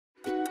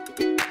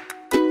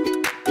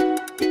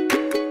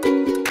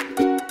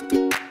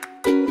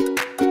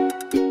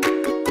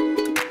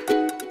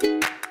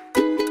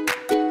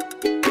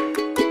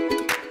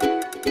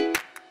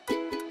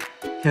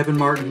Kevin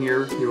Martin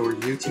here, your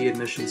UT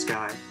admissions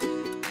guy.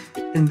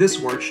 In this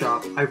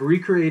workshop, I've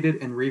recreated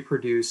and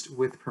reproduced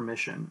with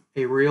permission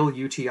a real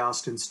UT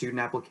Austin student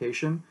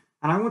application,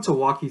 and I want to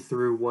walk you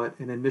through what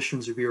an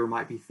admissions reviewer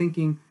might be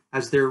thinking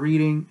as they're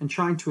reading and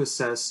trying to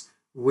assess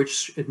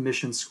which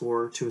admission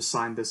score to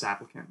assign this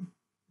applicant.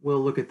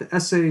 We'll look at the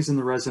essays and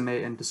the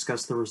resume and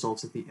discuss the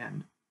results at the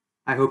end.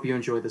 I hope you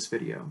enjoy this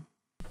video.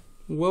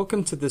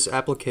 Welcome to this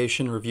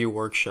application review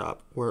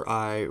workshop where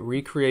I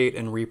recreate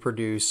and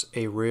reproduce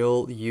a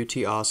real UT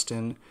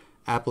Austin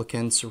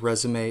applicant's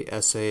resume,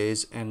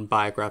 essays, and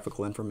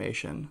biographical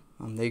information.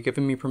 They've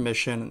given me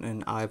permission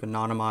and I've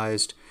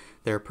anonymized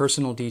their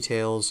personal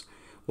details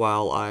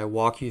while I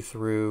walk you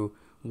through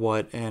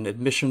what an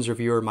admissions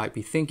reviewer might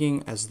be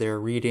thinking as they're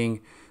reading,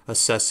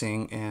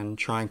 assessing, and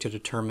trying to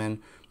determine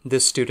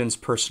this student's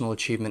personal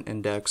achievement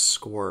index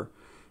score.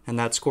 And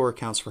that score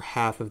accounts for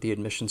half of the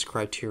admissions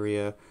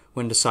criteria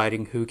when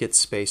deciding who gets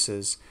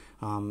spaces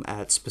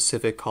at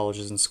specific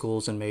colleges and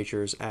schools and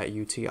majors at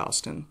UT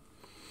Austin.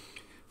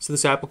 So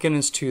this applicant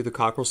is to the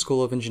Cockrell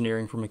School of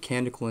Engineering for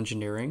Mechanical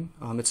Engineering.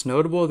 It's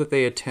notable that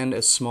they attend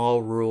a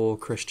small rural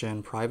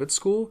Christian private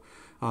school,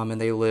 and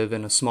they live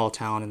in a small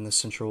town in the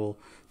central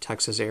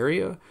Texas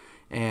area.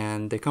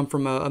 And they come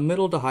from a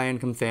middle to high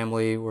income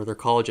family where they're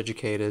college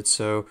educated,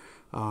 so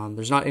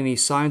there's not any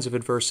signs of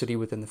adversity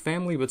within the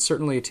family, but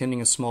certainly attending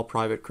a small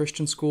private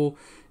Christian school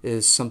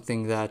is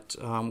something that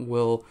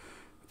will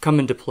come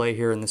into play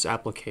here in this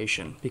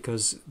application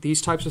because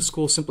these types of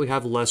schools simply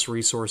have less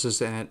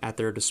resources at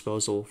their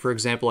disposal. For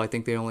example, I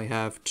think they only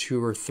have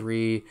 2 or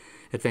 3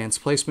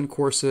 advanced placement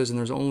courses, and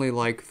there's only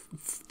like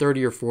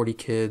 30 or 40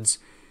 kids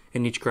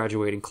in each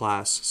graduating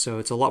class. So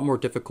it's a lot more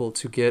difficult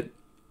to get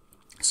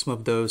some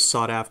of those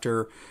sought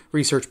after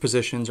research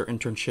positions or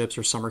internships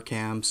or summer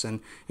camps,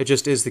 and it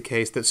just is the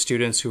case that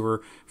students who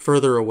are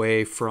further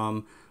away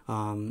from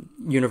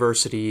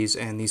universities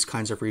and these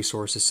kinds of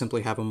resources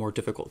simply have a more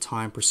difficult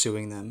time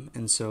pursuing them,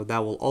 and so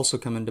that will also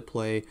come into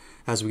play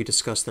as we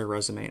discuss their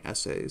resume and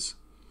essays.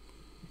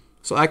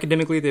 So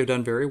academically, they've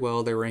done very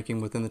well. They're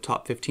ranking within the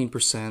top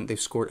 15%. They've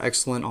scored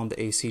excellent on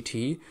the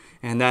ACT,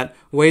 and that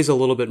weighs a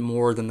little bit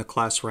more than the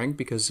class rank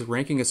because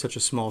ranking is such a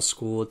small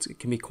school, it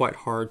can be quite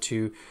hard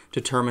to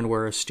determine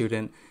where a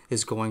student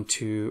is going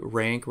to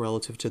rank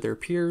relative to their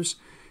peers.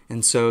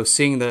 And so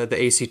seeing the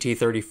ACT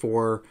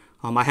 34,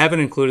 I haven't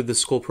included the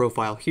school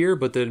profile here,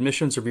 but the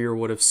admissions reviewer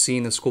would have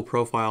seen the school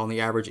profile and the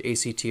average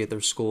ACT at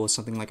their school is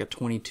something like a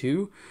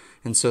 22.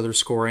 And so they're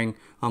scoring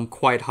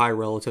quite high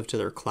relative to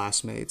their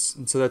classmates.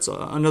 And so that's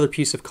another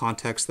piece of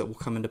context that will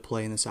come into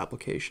play in this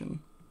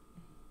application.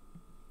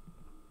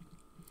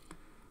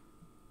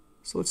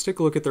 So let's take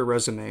a look at their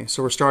resume.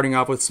 So we're starting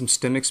off with some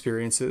STEM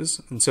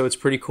experiences. And so it's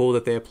pretty cool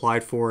that they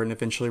applied for and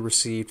eventually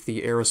received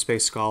the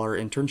Aerospace Scholar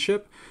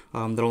internship,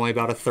 that only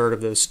about 1/3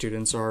 of those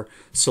students are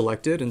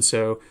selected. And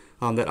so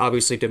that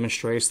obviously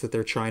demonstrates that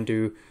they're trying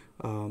to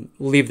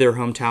leave their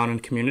hometown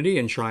and community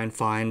and try and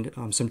find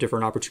some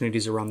different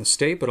opportunities around the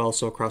state, but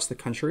also across the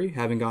country,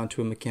 having gone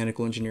to a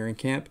mechanical engineering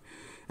camp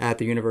at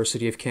the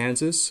University of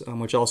Kansas,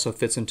 which also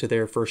fits into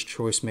their first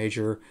choice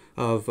major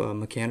of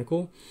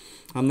mechanical.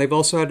 They've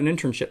also had an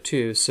internship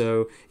too,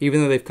 so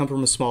even though they've come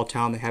from a small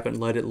town, they haven't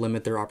let it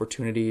limit their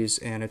opportunities,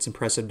 and it's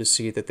impressive to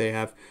see that they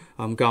have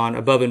gone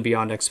above and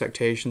beyond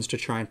expectations to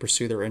try and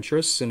pursue their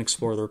interests and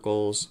explore their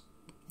goals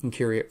and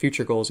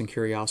future goals and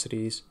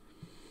curiosities.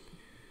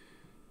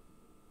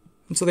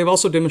 And so they've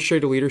also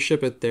demonstrated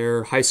leadership at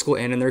their high school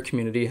and in their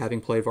community, having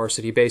played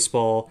varsity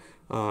baseball,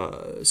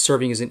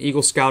 serving as an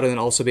Eagle Scout, and then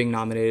also being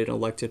nominated and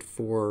elected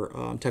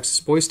for Texas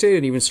Boys State,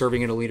 and even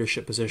serving in a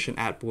leadership position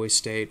at Boys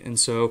State. And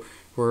so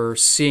we're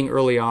seeing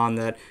early on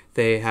that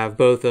they have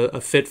both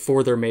a fit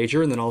for their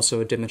major and then also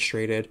a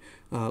demonstrated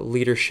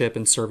leadership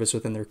and service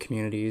within their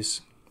communities.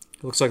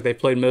 It looks like they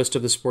played most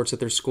of the sports at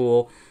their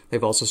school.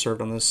 They've also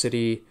served on the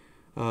city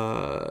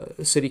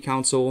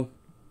council.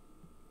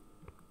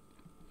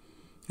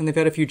 And they've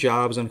had a few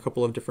jobs and a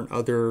couple of different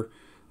other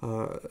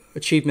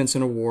achievements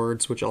and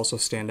awards, which also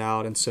stand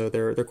out. And so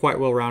they're quite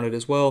well-rounded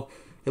as well.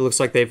 It looks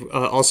like they've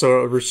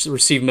also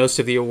received most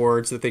of the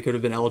awards that they could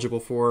have been eligible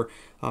for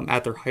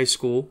at their high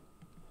school.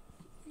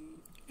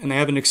 And they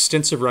have an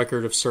extensive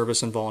record of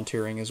service and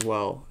volunteering as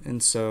well.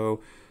 And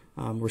so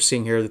we're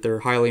seeing here that they're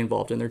highly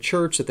involved in their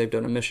church, that they've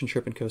done a mission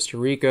trip in Costa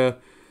Rica,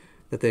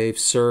 that they've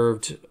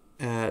served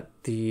at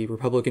the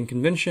Republican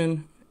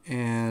Convention,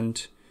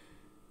 and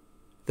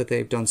that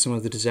they've done some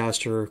of the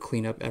disaster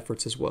cleanup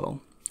efforts as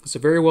well. It's a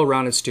very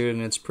well-rounded student,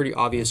 and it's pretty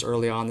obvious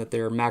early on that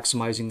they're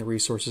maximizing the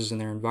resources in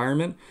their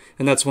environment,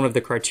 and that's one of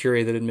the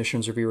criteria that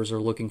admissions reviewers are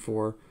looking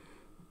for.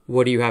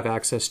 What do you have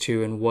access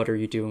to, and what are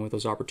you doing with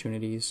those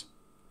opportunities?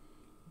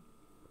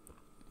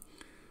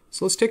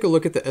 So let's take a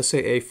look at the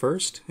SAA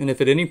first, and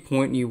if at any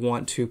point you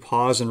want to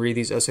pause and read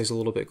these essays a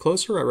little bit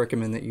closer, I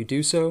recommend that you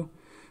do so.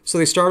 So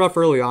they start off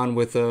early on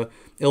with an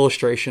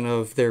illustration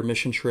of their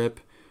mission trip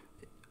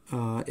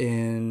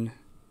in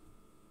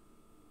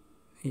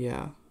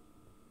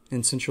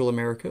Central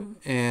America,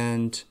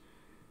 and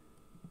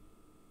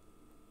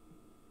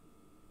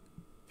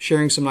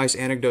sharing some nice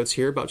anecdotes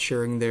here about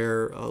sharing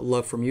their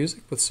love for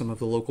music with some of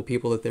the local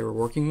people that they were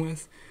working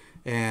with,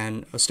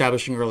 and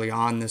establishing early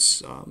on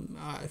this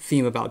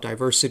theme about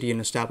diversity and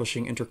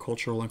establishing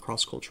intercultural and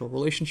cross-cultural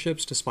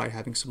relationships despite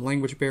having some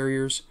language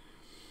barriers.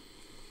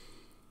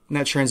 And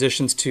that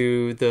transitions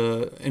to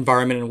the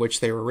environment in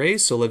which they were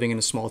raised, so living in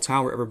a small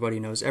town where everybody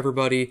knows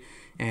everybody.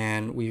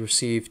 And we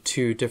receive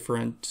two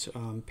different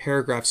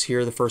paragraphs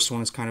here. The first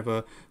one is kind of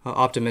a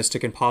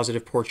optimistic and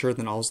positive portrait,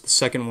 then also the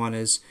second one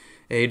is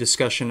a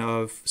discussion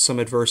of some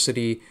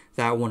adversity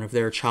that one of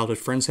their childhood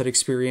friends had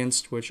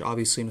experienced, which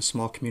obviously in a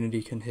small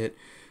community can hit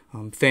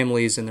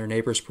families and their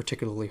neighbors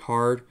particularly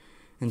hard.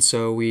 And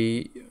so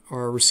we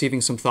are receiving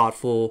some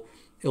thoughtful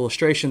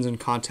illustrations and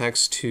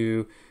context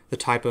to the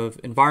type of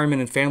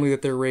environment and family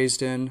that they're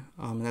raised in.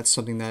 And that's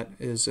something that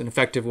is an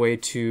effective way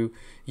to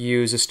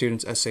use a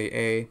student's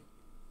SAA.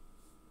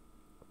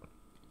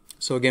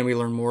 So again, we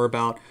learn more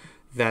about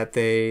that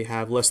they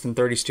have less than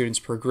 30 students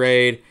per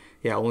grade.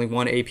 Yeah, only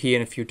one AP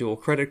and a few dual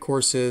credit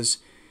courses.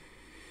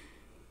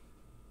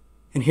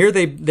 And here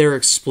they're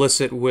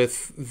explicit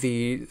with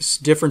the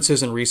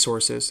differences in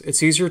resources.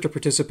 It's easier to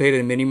participate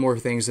in many more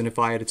things than if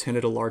I had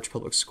attended a large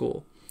public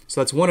school. So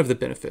that's one of the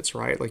benefits,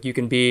 right? Like you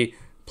can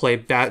play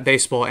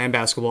baseball and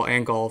basketball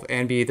and golf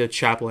and be the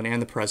chaplain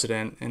and the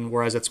president, and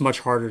whereas it's much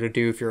harder to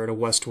do if you're at a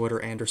Westwood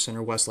or Anderson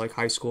or Westlake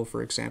High School,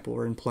 for example,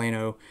 or in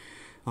Plano.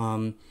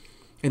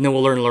 And then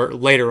we'll learn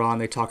later on,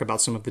 they talk about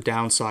some of the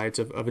downsides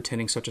of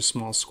attending such a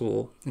small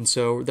school. And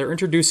so they're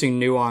introducing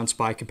nuance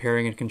by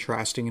comparing and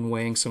contrasting and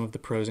weighing some of the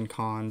pros and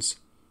cons.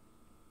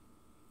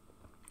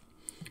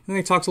 And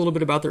they talk a little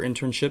bit about their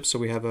internships, so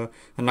we have a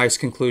nice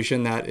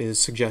conclusion that is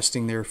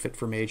suggesting they're fit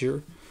for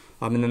major.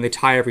 And then they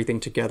tie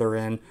everything together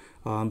in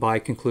by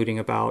concluding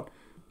about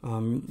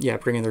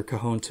bringing their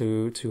cajon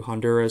to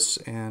Honduras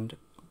and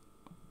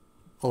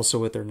also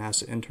with their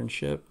NASA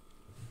internship.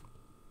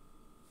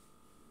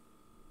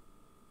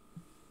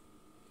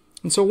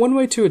 And so one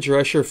way to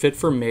address your fit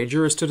for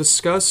major is to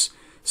discuss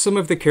some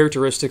of the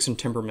characteristics and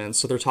temperaments.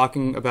 So they're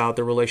talking about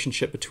the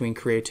relationship between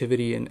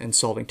creativity and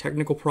solving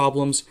technical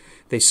problems.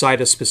 They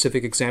cite a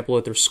specific example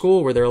at their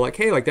school where they're like,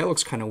 hey, like that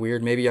looks kind of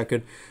weird. Maybe I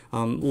could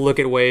look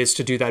at ways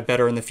to do that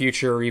better in the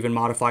future, or even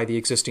modify the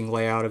existing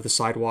layout of the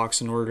sidewalks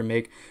in order to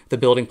make the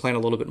building plan a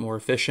little bit more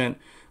efficient.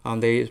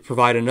 They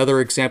provide another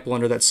example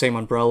under that same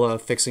umbrella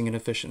of fixing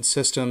inefficient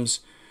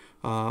systems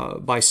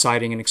by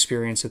citing an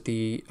experience at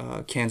the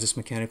Kansas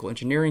Mechanical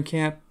Engineering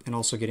Camp and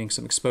also getting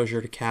some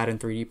exposure to CAD and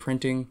 3D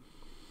printing.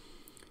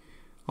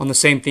 On the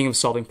same theme of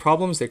solving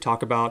problems, they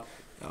talk about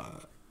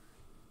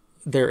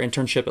their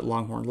internship at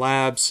Longhorn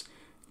Labs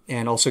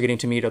and also getting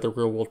to meet other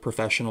real-world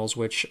professionals,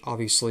 which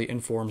obviously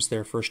informs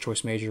their first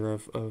choice major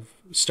of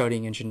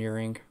studying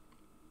engineering.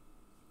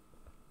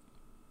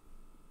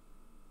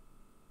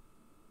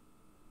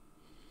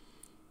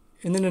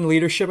 And then in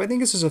leadership, I think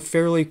this is a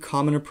fairly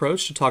common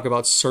approach to talk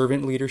about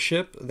servant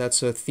leadership.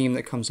 That's a theme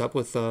that comes up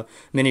with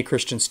many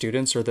Christian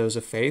students or those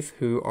of faith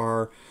who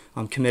are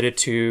committed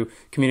to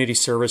community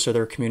service or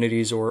their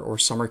communities or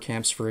summer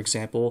camps, for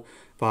example,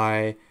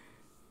 by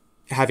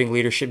having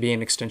leadership be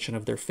an extension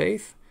of their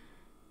faith.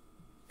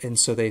 And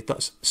so they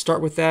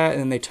start with that, and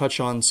then they touch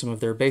on some of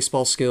their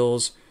baseball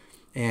skills,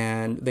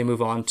 and they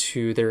move on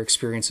to their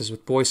experiences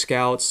with Boy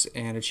Scouts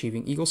and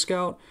achieving Eagle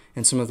Scout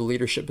and some of the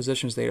leadership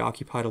positions they'd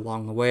occupied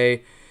along the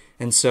way.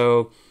 And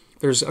so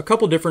there's a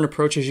couple different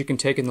approaches you can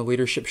take in the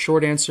leadership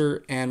short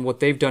answer, and what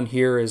they've done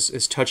here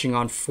is touching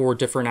on 4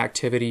 different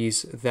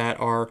activities that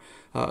are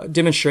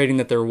demonstrating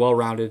that they're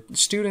well-rounded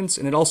students,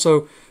 and it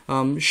also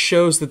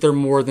shows that they're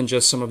more than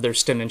just some of their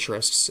STEM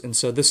interests. And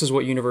so this is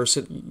what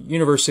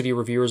university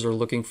reviewers are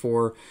looking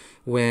for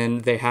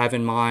when they have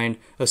in mind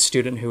a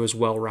student who is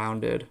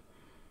well-rounded.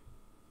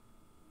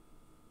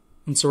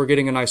 And so we're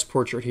getting a nice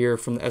portrait here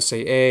from the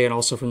SAA and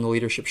also from the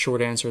leadership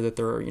short answer that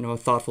they're, a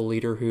thoughtful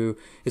leader who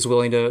is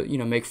willing to,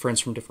 make friends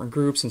from different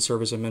groups and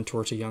serve as a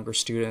mentor to younger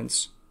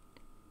students.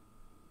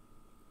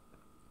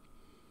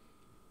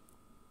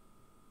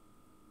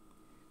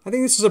 I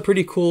think this is a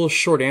pretty cool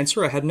short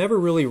answer. I had never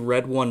really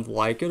read one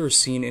like it or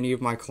seen any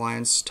of my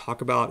clients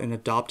talk about an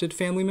adopted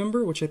family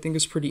member, which I think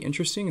is pretty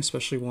interesting,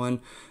 especially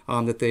one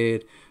that they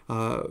had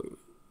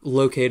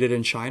located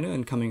in China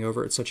and coming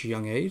over at such a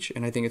young age.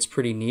 And I think it's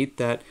pretty neat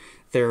that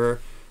they're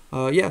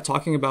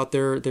talking about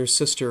their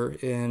sister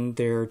in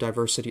their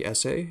diversity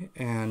essay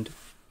and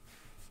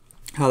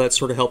how that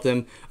sort of helped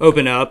them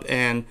open up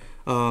and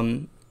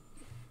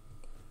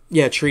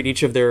treat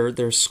each of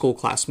their school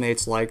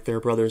classmates like their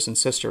brothers and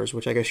sisters,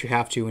 which I guess you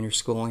have to when your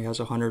school only has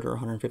 100 or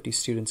 150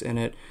 students in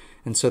it.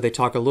 And so they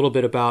talk a little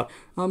bit about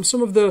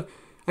some of the,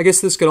 I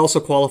guess this could also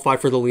qualify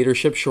for the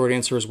leadership short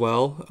answer as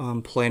well,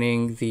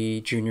 planning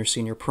the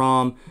junior-senior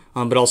prom,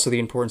 but also the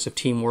importance of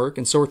teamwork.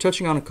 And so we're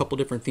touching on a couple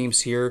different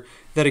themes here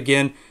that,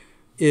 again,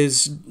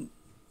 is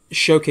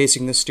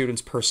showcasing the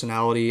student's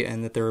personality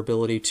and that their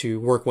ability to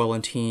work well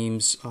in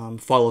teams,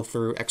 follow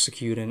through,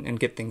 execute, and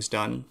get things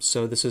done.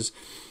 So this is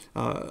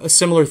a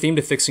similar theme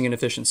to fixing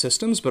inefficient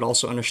systems, but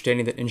also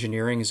understanding that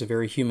engineering is a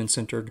very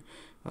human-centered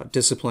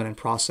discipline and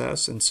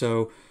process. And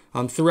so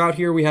Throughout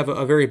here, we have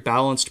a very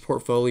balanced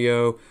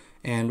portfolio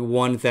and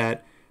one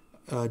that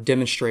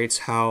demonstrates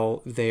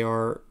how they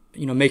are,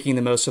 making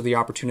the most of the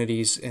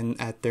opportunities in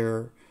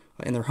their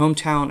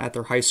hometown, at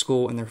their high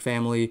school, and their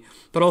family,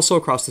 but also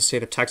across the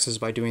state of Texas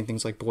by doing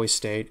things like Boy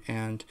State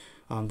and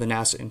the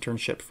NASA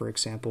internship, for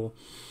example.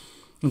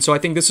 And so I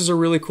think this is a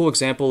really cool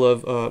example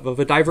of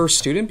a diverse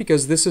student,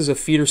 because this is a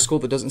feeder school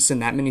that doesn't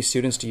send that many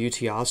students to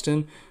UT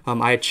Austin.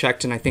 I had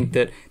checked, and I think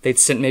that they'd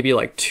sent maybe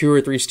like 2 or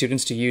 3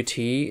 students to UT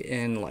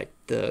in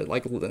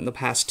in the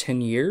past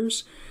 10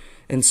 years.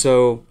 And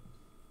so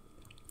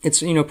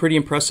it's, pretty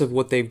impressive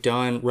what they've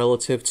done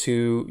relative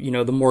to,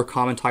 the more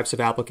common types of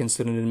applicants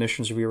that an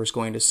admissions reviewer is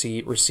going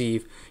to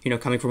receive,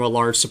 coming from a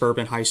large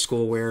suburban high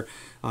school where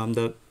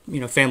the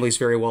family's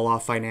very well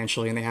off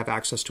financially and they have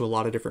access to a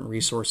lot of different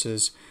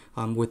resources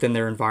within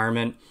their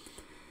environment.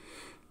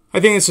 I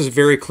think this is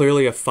very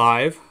clearly a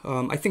 5.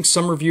 I think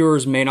some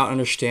reviewers may not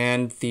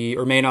understand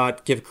or may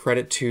not give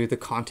credit to the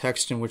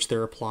context in which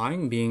they're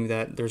applying, being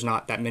that there's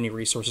not that many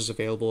resources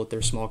available at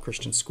their small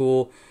Christian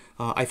school.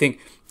 I think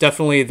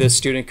definitely this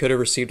student could have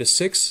received a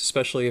 6,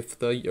 especially if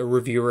the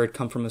reviewer had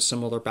come from a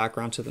similar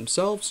background to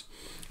themselves.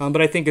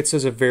 But I think it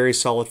says a very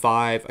solid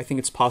 5. I think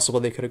it's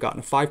possible they could have gotten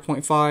a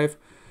 5.5.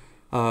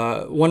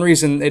 One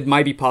reason it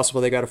might be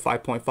possible they got a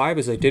 5.5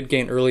 is they did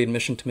gain early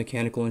admission to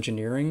mechanical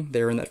engineering.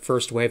 They were in that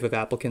first wave of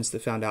applicants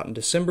that found out in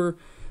December.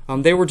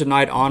 They were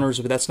denied honors,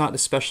 but that's not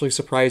especially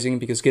surprising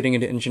because getting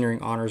into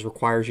engineering honors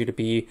requires you to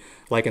be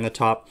like in the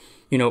top,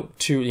 2 or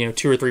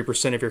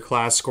 3% of your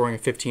class, scoring a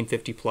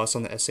 1550 plus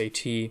on the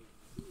SAT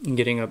and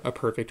getting a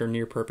perfect or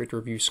near perfect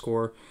review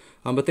score.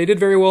 But they did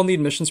very well in the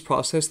admissions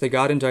process. They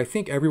got into, I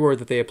think, everywhere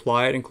that they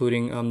applied,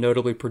 including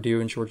notably Purdue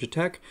and Georgia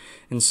Tech.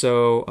 And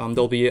so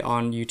they'll be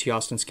on UT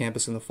Austin's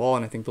campus in the fall,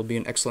 and I think they'll be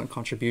an excellent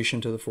contribution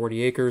to the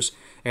 40 acres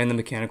and the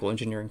mechanical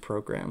engineering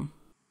program.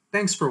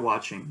 Thanks for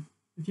watching.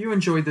 If you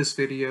enjoyed this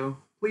video,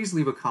 please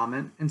leave a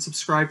comment and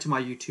subscribe to my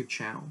YouTube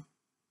channel.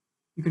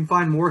 You can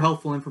find more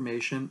helpful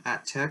information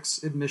at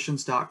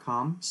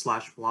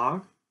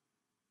texadmissions.com/blog.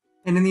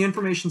 And in the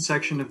information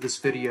section of this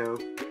video,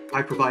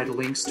 I provide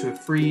links to a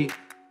free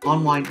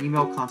online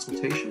email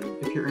consultation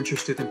if you're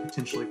interested in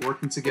potentially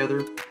working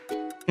together,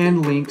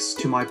 and links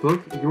to my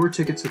book, Your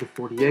Ticket to the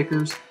 40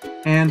 Acres,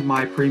 and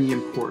my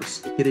premium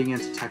course, Getting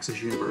into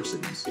Texas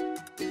Universities.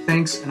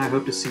 Thanks, and I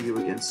hope to see you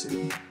again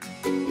soon.